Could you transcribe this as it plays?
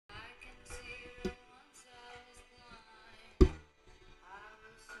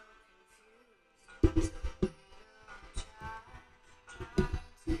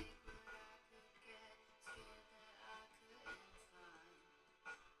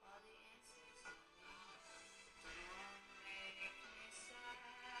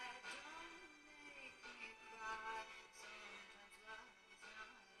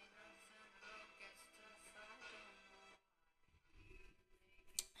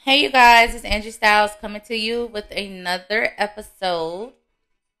Hey, you guys, it's Angie Styles coming to you with another episode.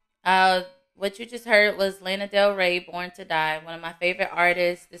 Uh, what you just heard was Lana Del Rey, Born to Die, one of my favorite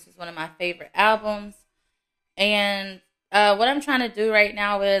artists. This is one of my favorite albums. And what I'm trying to do right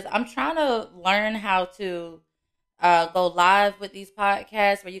now is I'm trying to learn how to go live with these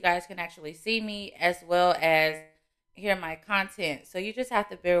podcasts where you guys can actually see me as well as hear my content. So you just have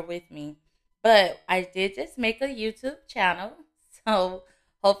to bear with me. But I did just make a YouTube channel. So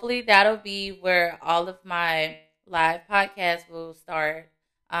hopefully that'll be where all of my live podcasts will start.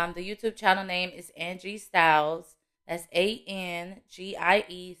 The YouTube channel name is Angie Styles. That's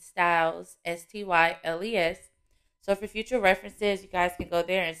Angie Styles, Styles. So for future references, you guys can go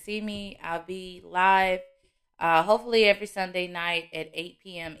there and see me. I'll be live hopefully every Sunday night at 8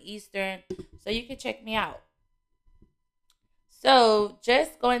 p.m. Eastern. So you can check me out. So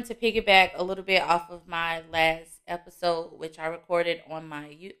just going to piggyback a little bit off of my last episode, which I recorded on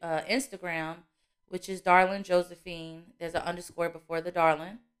my Instagram, which is Darlin Josephine. There's an underscore before the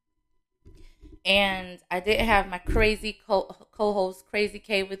Darlin. And I didn't have my crazy co-host Crazy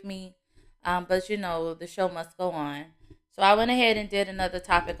K with me, but you know the show must go on. So I went ahead and did another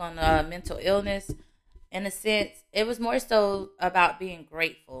topic on mental illness. In a sense, it was more so about being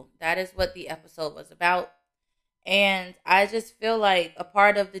grateful. That is what the episode was about. And I just feel like a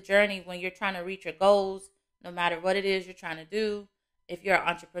part of the journey when you're trying to reach your goals, no matter what it is you're trying to do, if you're an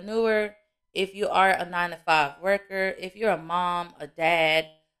entrepreneur, if you are a 9 to 5 worker, if you're a mom, a dad,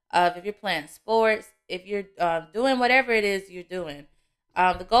 if you're playing sports, if you're doing whatever it is you're doing,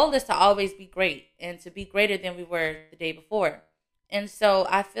 the goal is to always be great and to be greater than we were the day before. And so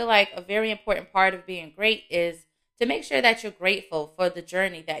I feel like a very important part of being great is to make sure that you're grateful for the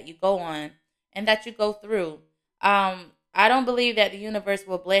journey that you go on and that you go through. I don't believe that the universe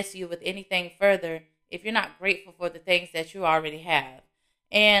will bless you with anything further if you're not grateful for the things that you already have.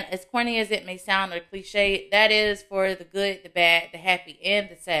 And as corny as it may sound or cliche, that is for the good, the bad, the happy, and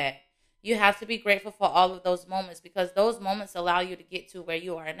the sad. You have to be grateful for all of those moments because those moments allow you to get to where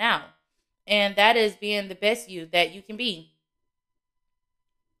you are now. And that is being the best you that you can be.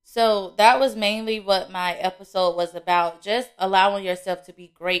 So that was mainly what my episode was about, just allowing yourself to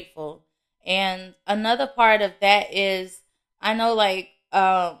be grateful. And another part of that is, I know like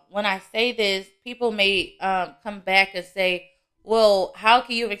when I say this, people may come back and say, well, how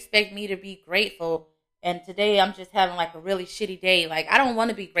can you expect me to be grateful? And today I'm just having like a really shitty day. Like I don't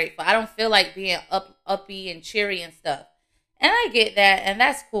want to be grateful. I don't feel like being uppy and cheery and stuff. And I get that, and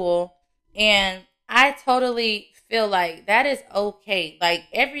that's cool. And I totally feel like that is okay. Like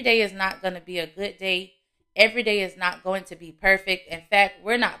every day is not going to be a good day. Every day is not going to be perfect. In fact,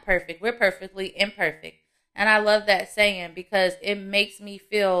 we're not perfect. We're perfectly imperfect. And I love that saying because it makes me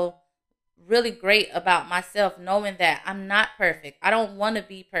feel really great about myself knowing that I'm not perfect. I don't want to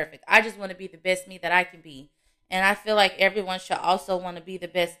be perfect. I just want to be the best me that I can be. And I feel like everyone should also want to be the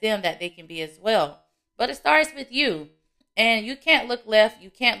best them that they can be as well. But it starts with you. And you can't look left. You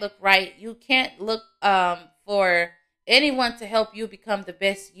can't look right. You can't look for anyone to help you become the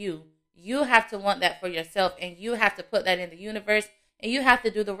best you. You have to want that for yourself, and you have to put that in the universe, and you have to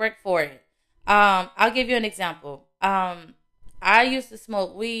do the work for it. I'll give you an example. I used to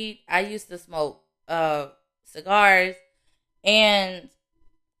smoke weed. I used to smoke cigars, and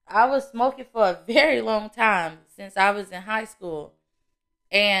I was smoking for a very long time since I was in high school.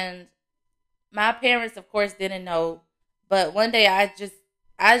 And my parents, of course, didn't know. But one day I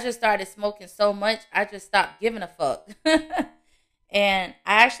just started smoking so much, I just stopped giving a fuck. And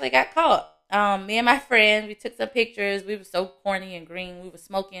I actually got caught. Me and my friend, we took some pictures. We were so corny and green. We were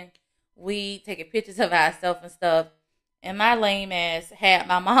smoking weed, taking pictures of ourselves and stuff. And my lame ass had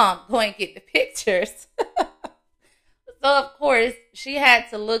my mom go and get the pictures. So, of course, she had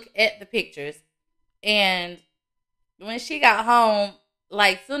to look at the pictures. And when she got home,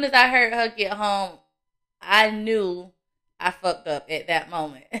 like, soon as I heard her get home, I knew I fucked up at that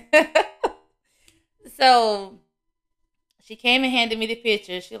moment. So she came and handed me the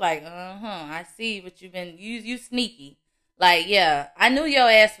picture. She like, I see what you've been, you sneaky. Like, yeah, I knew your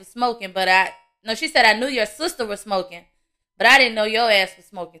ass was smoking, but no, she said I knew your sister was smoking, but I didn't know your ass was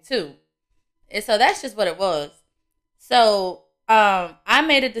smoking too. And so that's just what it was. So, I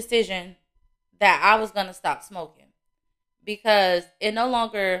made a decision that I was going to stop smoking because it no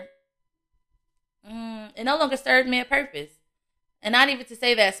longer served me a purpose. And not even to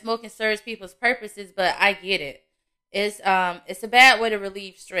say that smoking serves people's purposes, but I get it. It's a bad way to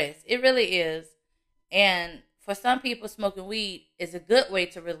relieve stress. It really is. And for some people, smoking weed is a good way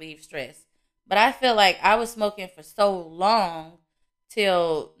to relieve stress. But I feel like I was smoking for so long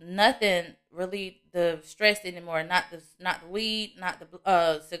till nothing relieve the stress anymore. Not the weed, not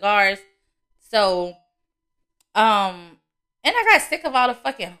the cigars. So and I got sick of all the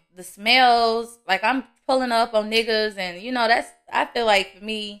fucking the smells. Like I'm pulling up on niggas, and that's I feel like for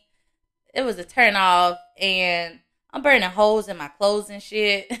me it was a turn off, and I'm burning holes in my clothes and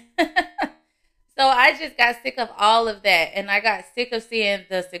shit. So I just got sick of all of that, and I got sick of seeing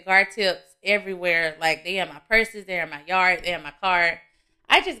the cigar tips everywhere. Like they in my purses, they're in my yard, they're in my car.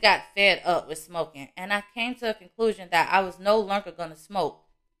 I just got fed up with smoking, and I came to a conclusion that I was no longer going to smoke.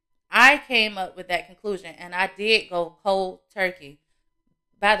 I came up with that conclusion, and I did go cold turkey.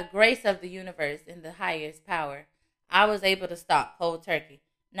 By the grace of the universe and the highest power, I was able to stop cold turkey.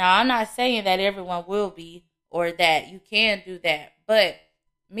 Now, I'm not saying that everyone will be or that you can do that, but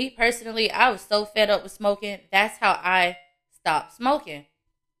me personally, I was so fed up with smoking. That's how I stopped smoking.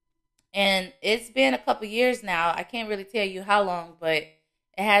 And it's been a couple years now. I can't really tell you how long, but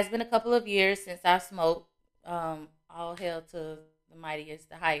it has been a couple of years since I smoked. All hail to the mightiest,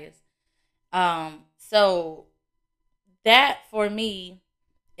 the highest. So that for me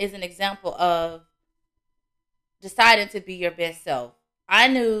is an example of deciding to be your best self. I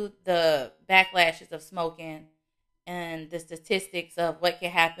knew the backlashes of smoking and the statistics of what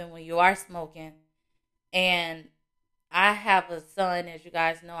can happen when you are smoking. And I have a son, as you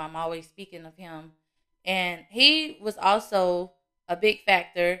guys know, I'm always speaking of him. And he was also a big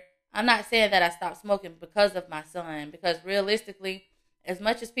factor. I'm not saying that I stopped smoking because of my son, because realistically, as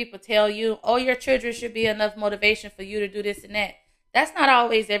much as people tell you, oh, your children should be enough motivation for you to do this and that, that's not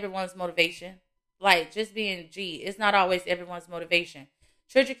always everyone's motivation. Like, just being it's not always everyone's motivation.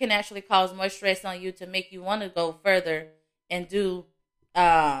 Children can actually cause more stress on you to make you want to go further and do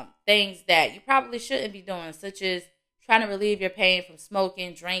things that you probably shouldn't be doing, such as trying to relieve your pain from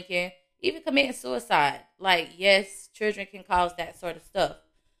smoking, drinking, even committing suicide. Like, yes, children can cause that sort of stuff.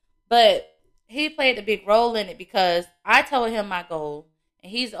 But he played a big role in it because I told him my goal,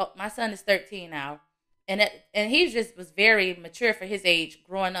 and my son is 13 now, and he just was very mature for his age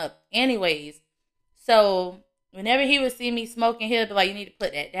growing up anyways. So whenever he would see me smoking, he'll be like, you need to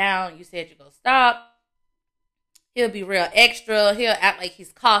put that down. You said you're going to stop. He'll be real extra. He'll act like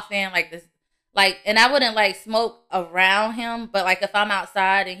he's coughing like this. And I wouldn't smoke around him, but if I'm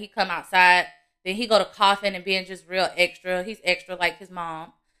outside and he come outside, then he go to coughing and being just real extra. He's extra like his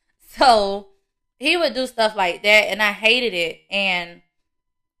mom. So he would do stuff like that, and I hated it. And,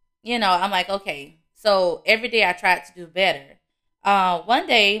 I'm like, okay. So every day I tried to do better. One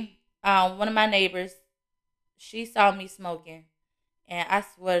day, one of my neighbors, she saw me smoking, and I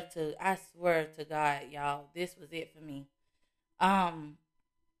swear to God, y'all, this was it for me.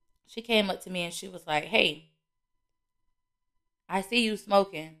 She came up to me and she was like, hey, I see you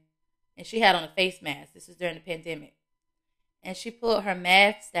smoking. And she had on a face mask. This was during the pandemic. And she pulled her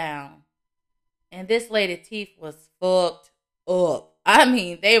mask down. And this lady's teeth was fucked up. I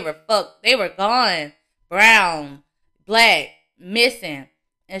mean, they were fucked. They were gone. Brown, black, missing.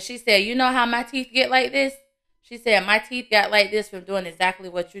 And she said, you know how my teeth get like this? She said, my teeth got like this from doing exactly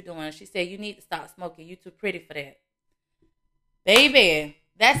what you're doing. She said, you need to stop smoking. You too pretty for that. Baby,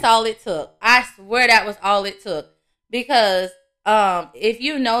 that's all it took. I swear that was all it took. Because if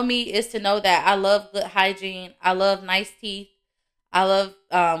you know me, it's to know that I love good hygiene. I love nice teeth. I love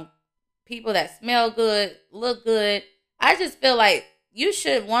people that smell good, look good. I just feel like you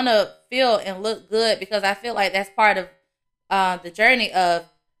should want to feel and look good, because I feel like that's part of the journey of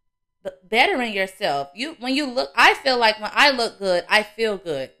bettering yourself. I feel like when I look good, I feel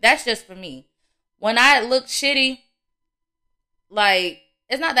good. That's just for me. When I look shitty,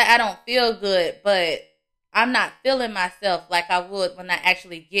 it's not that I don't feel good, but I'm not feeling myself like I would when I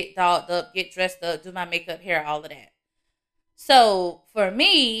actually get dolled up, get dressed up, do my makeup, hair, all of that. So for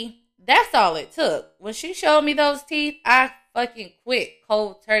me, that's all it took. When she showed me those teeth, I fucking quit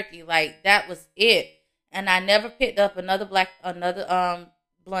cold turkey. That was it. And I never picked up another blunt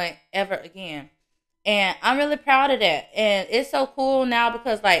ever again. And I'm really proud of that. And it's so cool now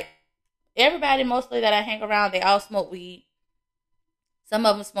because everybody mostly that I hang around, they all smoke weed. Some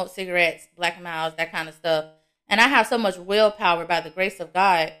of them smoke cigarettes, Black & Milds, that kind of stuff. And I have so much willpower by the grace of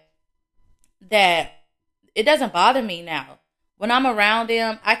God that it doesn't bother me now. When I'm around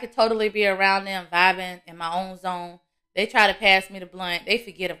them, I could totally be around them vibing in my own zone. They try to pass me the blunt. They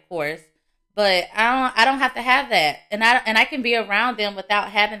forget, of course. But I don't have to have that. And I can be around them without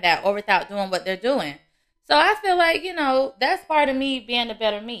having that or without doing what they're doing. So I feel like, that's part of me being a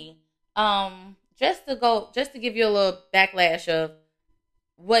better me. Just to give you a little backlash of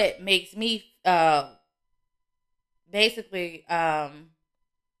what makes me basically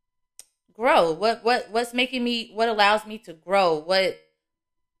grow. What allows me to grow?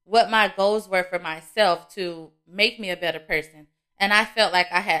 what my goals were for myself to make me a better person. And I felt like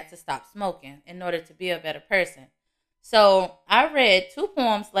I had to stop smoking in order to be a better person. So I read 2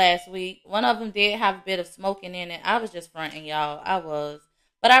 poems last week. One of them did have a bit of smoking in it. I was just fronting, y'all. I was.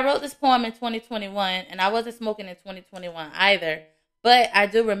 But I wrote this poem in 2021, and I wasn't smoking in 2021 either. But I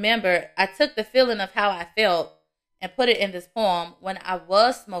do remember I took the feeling of how I felt and put it in this poem when I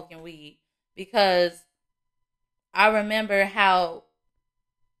was smoking weed, because I remember how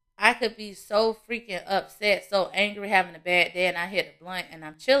I could be so freaking upset, so angry, having a bad day, and I hit a blunt and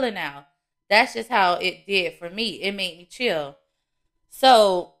I'm chilling now. That's just how it did for me. It made me chill.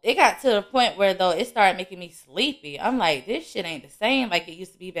 So it got to the point where though it started making me sleepy. I'm like, this shit ain't the same like it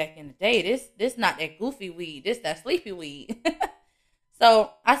used to be back in the day. This not that goofy weed. This that sleepy weed.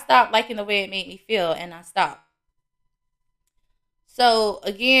 So I stopped liking the way it made me feel, and I stopped. So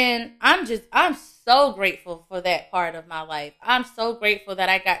again, I'm so grateful for that part of my life. I'm so grateful that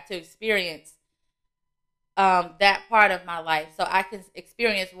I got to experience that part of my life, so I can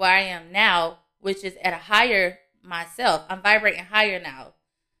experience where I am now, which is at a higher myself. I'm vibrating higher now,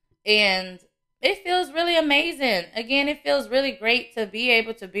 and it feels really amazing. Again, it feels really great to be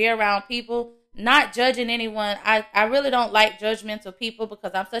able to be around people, not judging anyone. I really don't like judgmental people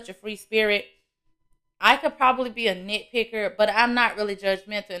because I'm such a free spirit. I could probably be a nitpicker, but I'm not really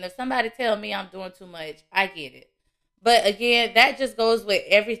judgmental. And if somebody tell me I'm doing too much, I get it. But again, that just goes with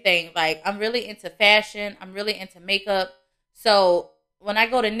everything. Like, I'm really into fashion. I'm really into makeup. So when I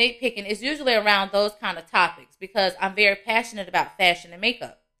go to nitpicking, it's usually around those kind of topics because I'm very passionate about fashion and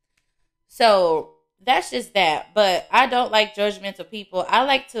makeup. So that's just that. But I don't like judgmental people. I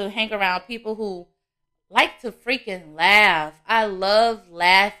like to hang around people who like to freaking laugh. I love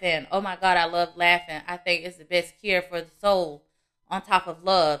laughing. Oh my God, I love laughing. I think it's the best cure for the soul on top of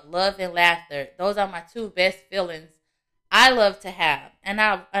love. Love and laughter. Those are my two best feelings I love to have. And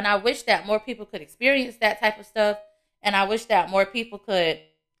I wish that more people could experience that type of stuff. And I wish that more people could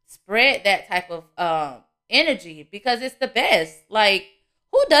spread that type of energy, because it's the best. Like,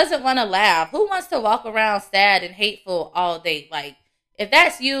 who doesn't want to laugh? Who wants to walk around sad and hateful all day? Like, if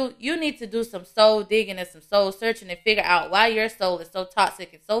that's you, you need to do some soul digging and some soul searching and figure out why your soul is so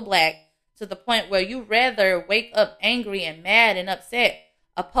toxic and so black to the point where you rather wake up angry and mad and upset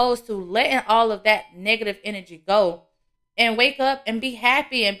opposed to letting all of that negative energy go and wake up and be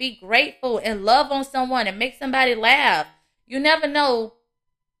happy and be grateful and love on someone and make somebody laugh. You never know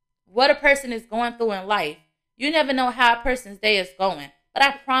what a person is going through in life. You never know how a person's day is going. But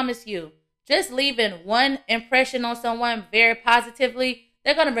I promise you, just leaving one impression on someone very positively,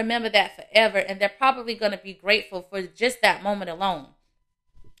 they're going to remember that forever, and they're probably going to be grateful for just that moment alone.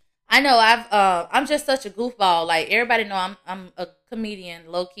 I know I'm just such a goofball. Like, everybody know I'm a comedian,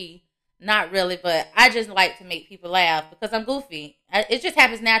 low key. Not really, but I just like to make people laugh because I'm goofy. It just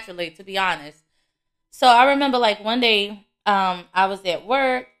happens naturally, to be honest. So I remember, like, one day I was at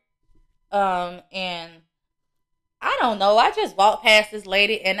work, and I don't know, I just walked past this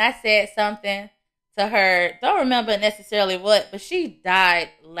lady and I said something to her. Don't remember necessarily what, but she died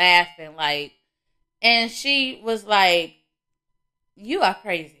laughing, like, and she was like, "You are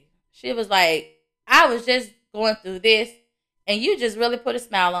crazy." She was like, "I was just going through this and you just really put a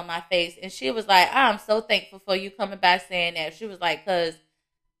smile on my face." And she was like, "I'm so thankful for you coming by saying that." She was like, "Cause,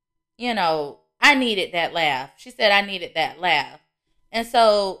 I needed that laugh." She said, "I needed that laugh." And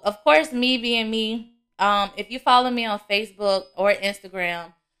so, of course, me being me, if you follow me on Facebook or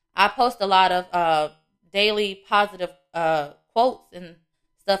Instagram, I post a lot of daily positive quotes and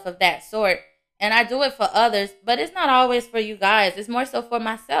stuff of that sort. And I do it for others, but it's not always for you guys. It's more so for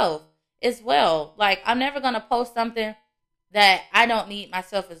myself as well. Like, I'm never going to post something that I don't need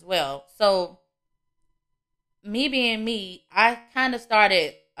myself as well. So, me being me, I kind of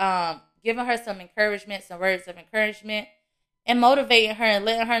started giving her some encouragement, some words of encouragement, and motivating her and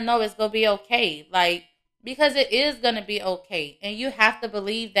letting her know it's going to be okay. Like, because it is going to be okay. And you have to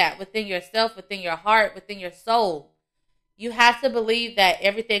believe that within yourself, within your heart, within your soul. You have to believe that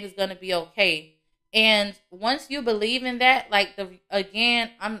everything is going to be okay. And once you believe in that, like,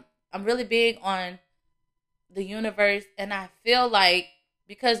 I'm really big on the universe. And I feel like,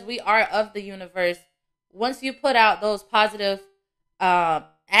 because we are of the universe, once you put out those positive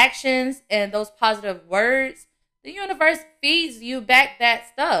actions and those positive words, the universe feeds you back that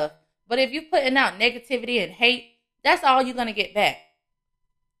stuff. But if you're putting out negativity and hate, that's all you're going to get back.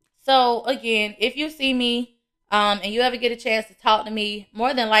 So, again, if you see me and you ever get a chance to talk to me,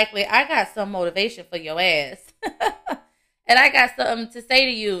 more than likely, I got some motivation for your ass. And I got something to say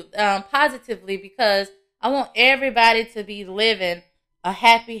to you positively, because I want everybody to be living a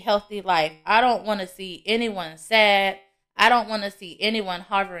happy, healthy life. I don't want to see anyone sad. I don't want to see anyone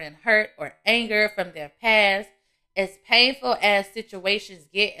harboring hurt or anger from their past. As painful as situations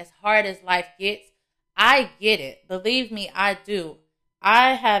get, as hard as life gets, I get it. Believe me, I do.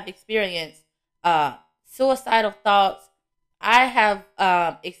 I have experienced suicidal thoughts. I have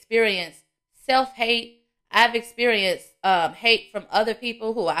experienced self-hate. I've experienced hate from other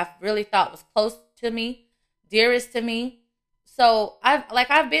people who I really thought was close to me, dearest to me. So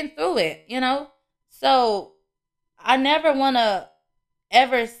I've been through it, So I never want to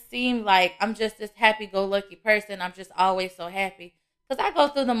ever seem like I'm just this happy-go-lucky person. I'm just always so happy because I go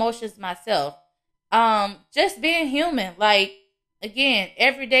through the motions myself. Just being human. Like, again,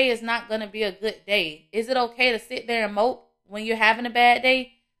 every day is not going to be a good day. Is it okay to sit there and mope when you're having a bad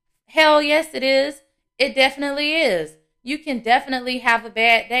day? Hell yes, it is. It definitely is. You can definitely have a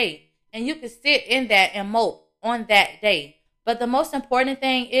bad day, and you can sit in that and mope on that day. But the most important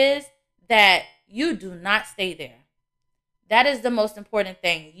thing is that you do not stay there. That is the most important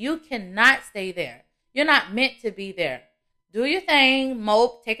thing. You cannot stay there. You're not meant to be there. Do your thing,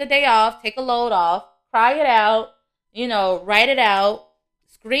 mope, take a day off, take a load off, cry it out, write it out,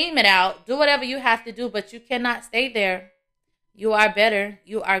 scream it out, do whatever you have to do, but you cannot stay there. You are better,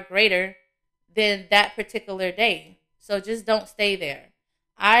 you are greater than that particular day. So just don't stay there.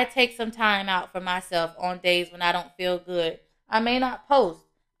 I take some time out for myself on days when I don't feel good. I may not post.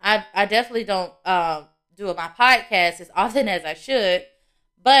 I definitely don't do my podcast as often as I should,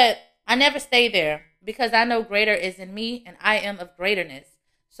 but I never stay there because I know greater is in me and I am of greaterness.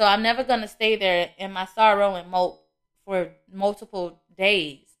 So I'm never going to stay there in my sorrow and mope for multiple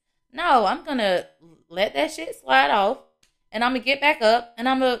days. No, I'm going to let that shit slide off and I'm going to get back up and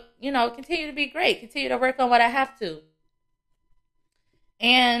I'm going to, continue to be great, continue to work on what I have to.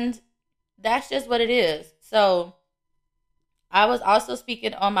 And that's just what it is. So I was also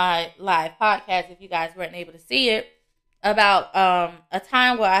speaking on my live podcast, if you guys weren't able to see it, about a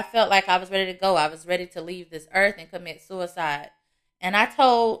time where I felt like I was ready to go. I was ready to leave this earth and commit suicide. And I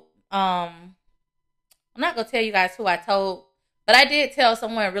told, I'm not going to tell you guys who I told, but I did tell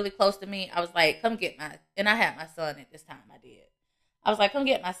someone really close to me. I was like, come get and I had my son at this time, I did. I was like, come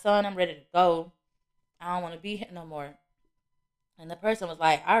get my son. I'm ready to go. I don't want to be here no more. And the person was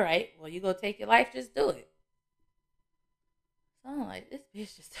like, all right, well, you go take your life, just do it. So I'm like, this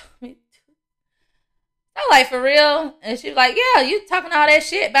bitch just told me to. I'm like, for real? And she was like, yeah, you talking all that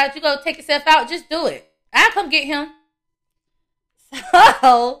shit about you go take yourself out, just do it. I'll come get him.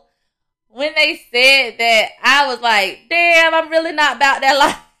 So when they said that, I was like, damn, I'm really not about that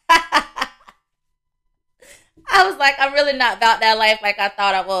life. I was like, I'm really not about that life like I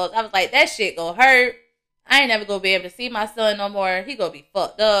thought I was. I was like, that shit gonna hurt. I ain't never gonna be able to see my son no more. He gonna be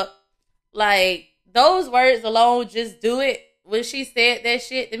fucked up. Like, those words alone, just do it. When she said that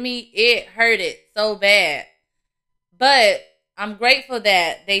shit to me, it hurted so bad. But I'm grateful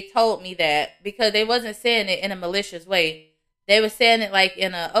that they told me that because they wasn't saying it in a malicious way. They were saying it like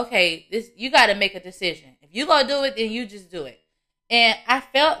in a, okay, you got to make a decision. If you gonna do it, then you just do it. And I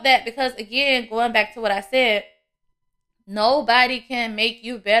felt that because, again, going back to what I said, nobody can make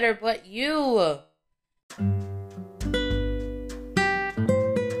you better but you.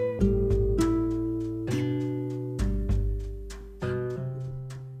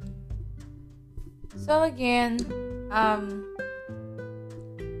 So again,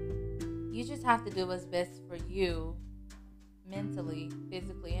 you just have to do what's best for you mentally,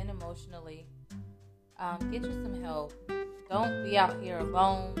 physically, and emotionally. Get you some help. Don't be out here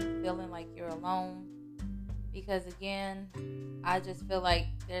alone, feeling like you're alone. Because again, I just feel like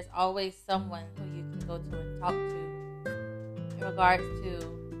there's always someone who you can go to and talk to in regards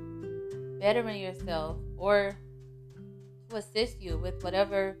to bettering yourself or to assist you with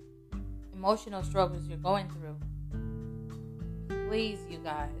whatever emotional struggles you're going through. Please, you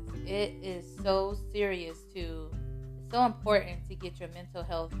guys, it is so serious it's so important to get your mental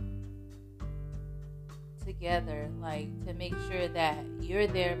health together, like to make sure that you're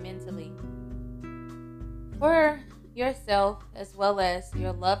there mentally for yourself as well as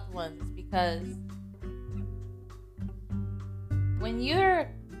your loved ones, because when you're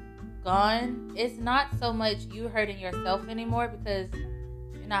gone, it's not so much you hurting yourself anymore because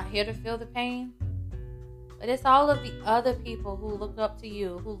you're not here to feel the pain, but it's all of the other people who look up to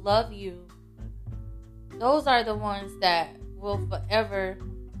you, who love you. Those are the ones that will forever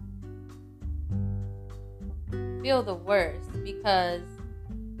feel the worst, because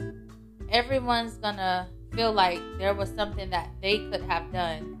everyone's gonna feel like there was something that they could have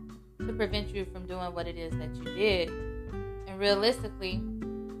done to prevent you from doing what it is that you did. And realistically,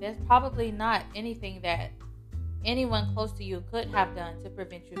 there's probably not anything that anyone close to you could have done to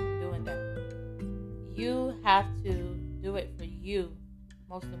prevent you from doing that. You have to Do it for you,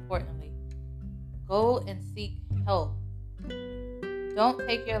 most importantly. Go and seek help. Don't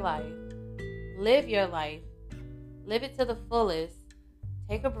take your life. Live your life. Live it to the fullest.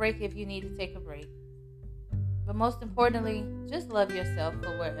 Take a break if you need to take a break. But most importantly, just love yourself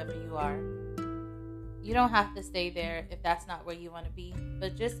for wherever you are. You don't have to stay there if that's not where you want to be,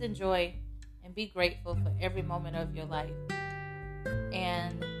 but just enjoy and be grateful for every moment of your life.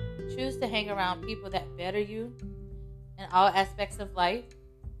 And choose to hang around people that better you in all aspects of life.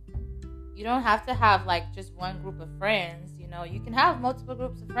 You don't have to have like just one group of friends, you can have multiple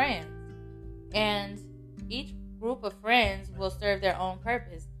groups of friends. And each group of friends will serve their own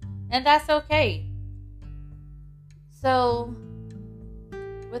purpose. And that's okay. So,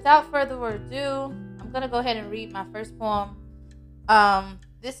 without further ado, I'm going to go ahead and read my first poem.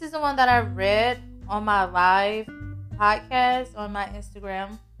 This is the one that I read on my live podcast on my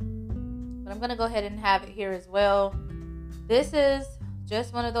Instagram. But I'm going to go ahead and have it here as well. This is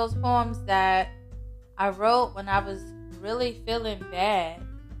just one of those poems that I wrote when I was really feeling bad.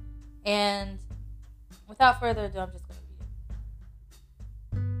 And without further ado, I'm just going to read it.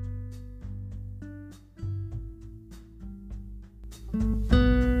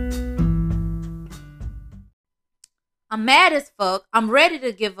 I'm mad as fuck. I'm ready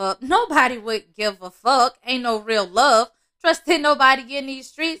to give up. Nobody would give a fuck. Ain't no real love. Trusting nobody in these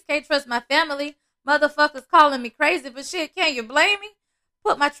streets. Can't trust my family. Motherfuckers calling me crazy, but shit, can you blame me?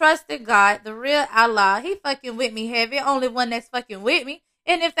 Put my trust in God, the real Allah. He fucking with me heavy. Only one that's fucking with me.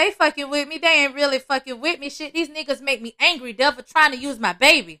 And if they fucking with me, they ain't really fucking with me. Shit, these niggas make me angry. Devil trying to use my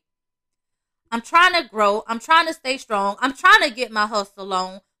baby. I'm trying to grow. I'm trying to stay strong. I'm trying to get my hustle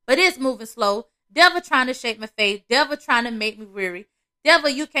on, but it's moving slow. Devil trying to shake my faith. Devil trying to make me weary. Devil,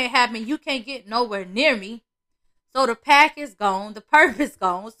 you can't have me. You can't get nowhere near me. So the pack is gone. The purpose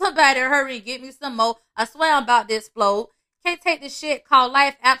gone. Somebody hurry and get me some more. I swear I'm about to explode. Can't take this shit called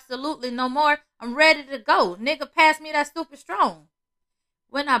life absolutely no more. I'm ready to go. Nigga, pass me that stupid strong.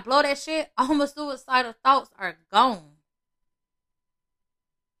 When I blow that shit, all my suicidal thoughts are gone.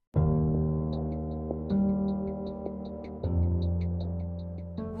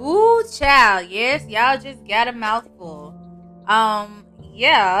 Woo, child. Yes, y'all just got a mouthful.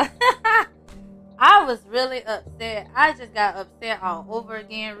 Yeah. I was really upset. I just got upset all over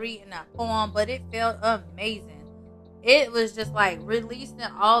again reading that poem, but it felt amazing. It was just like releasing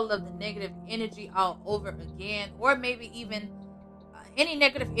all of the negative energy all over again, or maybe even any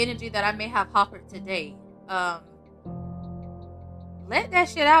negative energy that I may have harbored today. Let that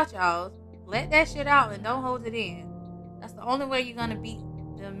shit out, y'all. Let that shit out and don't hold it in. That's the only way you're gonna beat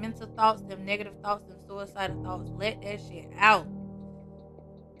them mental thoughts, them negative thoughts, them suicidal thoughts. Let that shit out.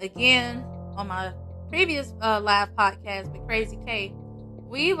 Again, on my previous live podcast with Crazy K,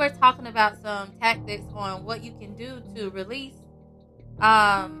 we were talking about some tactics on what you can do to release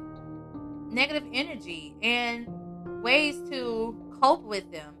negative energy and ways to cope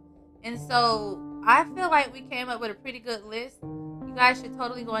with them. And so I feel like we came up with a pretty good list. You guys should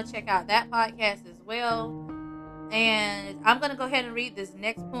totally go and check out that podcast as well. And I'm going to go ahead and read this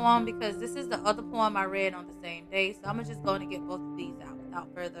next poem because this is the other poem I read on the same day. So I'm just going to get both of these out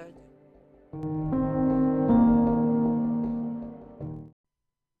without further ado.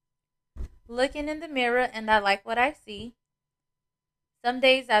 Looking in the mirror and I like what I see. Some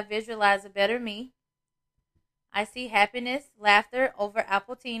days I visualize a better me. I see happiness, laughter over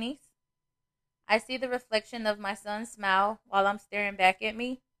appletinis. I see the reflection of my son's smile while I'm staring back at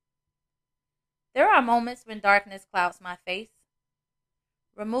me. There are moments when darkness clouds my face,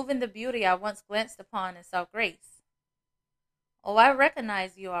 removing the beauty I once glanced upon and saw grace. Oh, I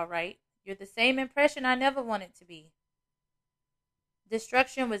recognize you all right. You're the same impression I never wanted to be.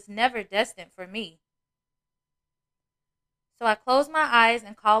 Destruction was never destined for me. So I close my eyes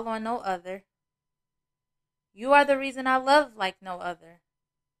and call on no other. You are the reason I love like no other.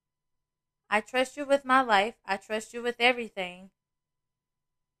 I trust you with my life. I trust you with everything.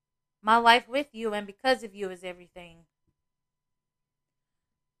 My life with you and because of you is everything.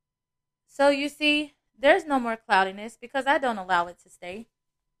 So you see, there's no more cloudiness because I don't allow it to stay.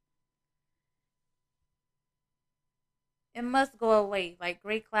 It must go away like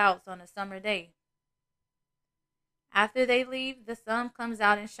gray clouds on a summer day. After they leave, the sun comes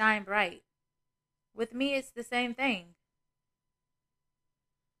out and shine bright. With me, it's the same thing.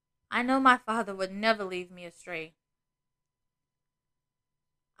 I know my Father would never leave me astray.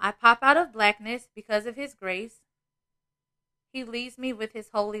 I pop out of blackness because of His grace. He leads me with His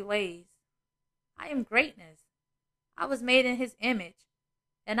holy ways. I am greatness. I was made in His image,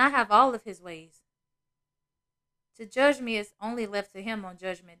 and I have all of His ways. To judge me is only left to Him on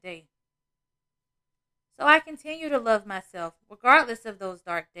Judgment Day. So I continue to love myself regardless of those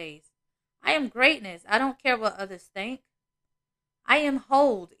dark days. I am greatness. I don't care what others think. I am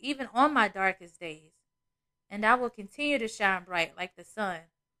whole even on my darkest days. And I will continue to shine bright like the sun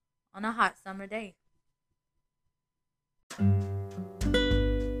on a hot summer day. We're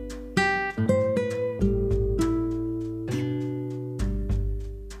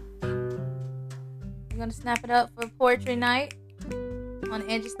going to snap it up for poetry night on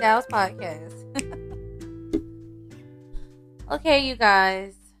Angie Styles podcast. Okay, you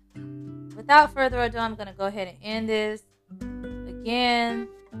guys. Without further ado, I'm going to go ahead and end this. Again,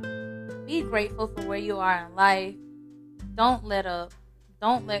 be grateful for where you are in life. Don't let up.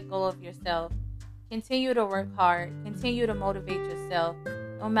 Don't let go of yourself. Continue to work hard. Continue to motivate yourself.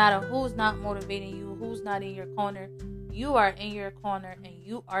 No matter who's not motivating you, who's not in your corner, you are in your corner and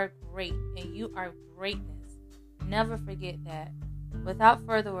you are great and you are greatness. Never forget that. Without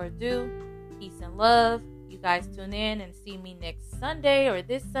further ado, peace and love. You guys tune in and see me next Sunday or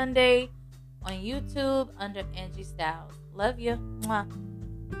this Sunday on YouTube under Angie Styles. Love you. Mwah.